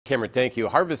Cameron, thank you.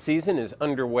 Harvest season is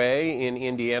underway in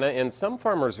Indiana, and some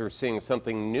farmers are seeing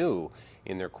something new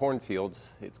in their cornfields.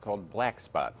 It's called black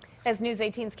spot. As News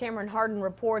 18's Cameron Harden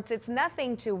reports, it's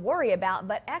nothing to worry about,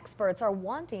 but experts are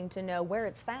wanting to know where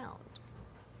it's found.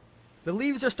 The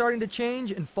leaves are starting to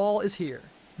change and fall is here.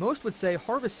 Most would say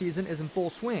harvest season is in full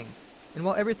swing. And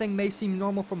while everything may seem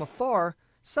normal from afar,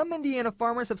 some Indiana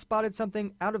farmers have spotted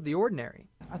something out of the ordinary.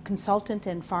 A consultant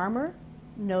and farmer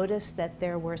noticed that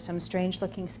there were some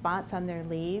strange-looking spots on their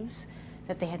leaves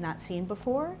that they had not seen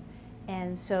before,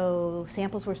 and so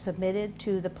samples were submitted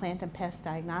to the Plant and Pest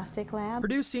Diagnostic Lab.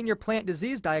 Purdue senior plant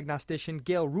disease diagnostician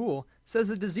Gail Rule says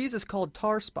the disease is called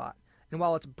tar spot, and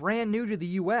while it's brand new to the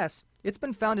U.S., it's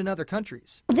been found in other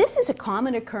countries. This is a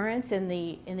common occurrence in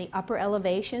the upper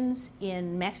elevations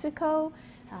in Mexico,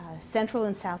 Central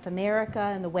and South America,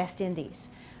 and the West Indies.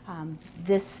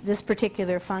 This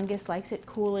particular fungus likes it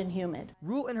cool and humid.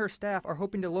 Rule and her staff are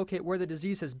hoping to locate where the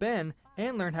disease has been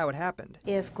and learn how it happened.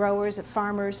 If growers, if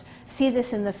farmers see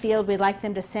this in the field, we'd like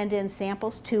them to send in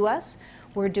samples to us.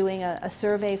 We're doing a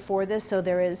survey for this, so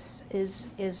there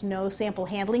is no sample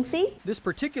handling fee. This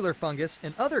particular fungus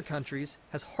in other countries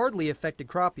has hardly affected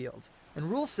crop yields,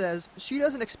 and Rule says she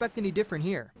doesn't expect any different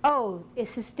here. Oh,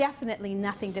 this is definitely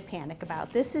nothing to panic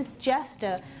about. This is just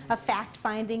a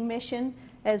fact-finding mission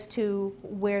as to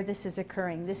where this is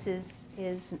occurring. This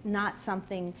is not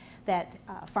something that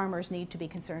farmers need to be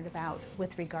concerned about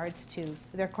with regards to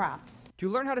their crops. To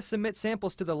learn how to submit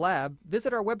samples to the lab,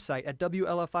 visit our website at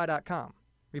WLFI.com.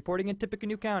 Reporting in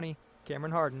Tippecanoe County,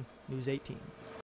 Cameron Harden, News 18.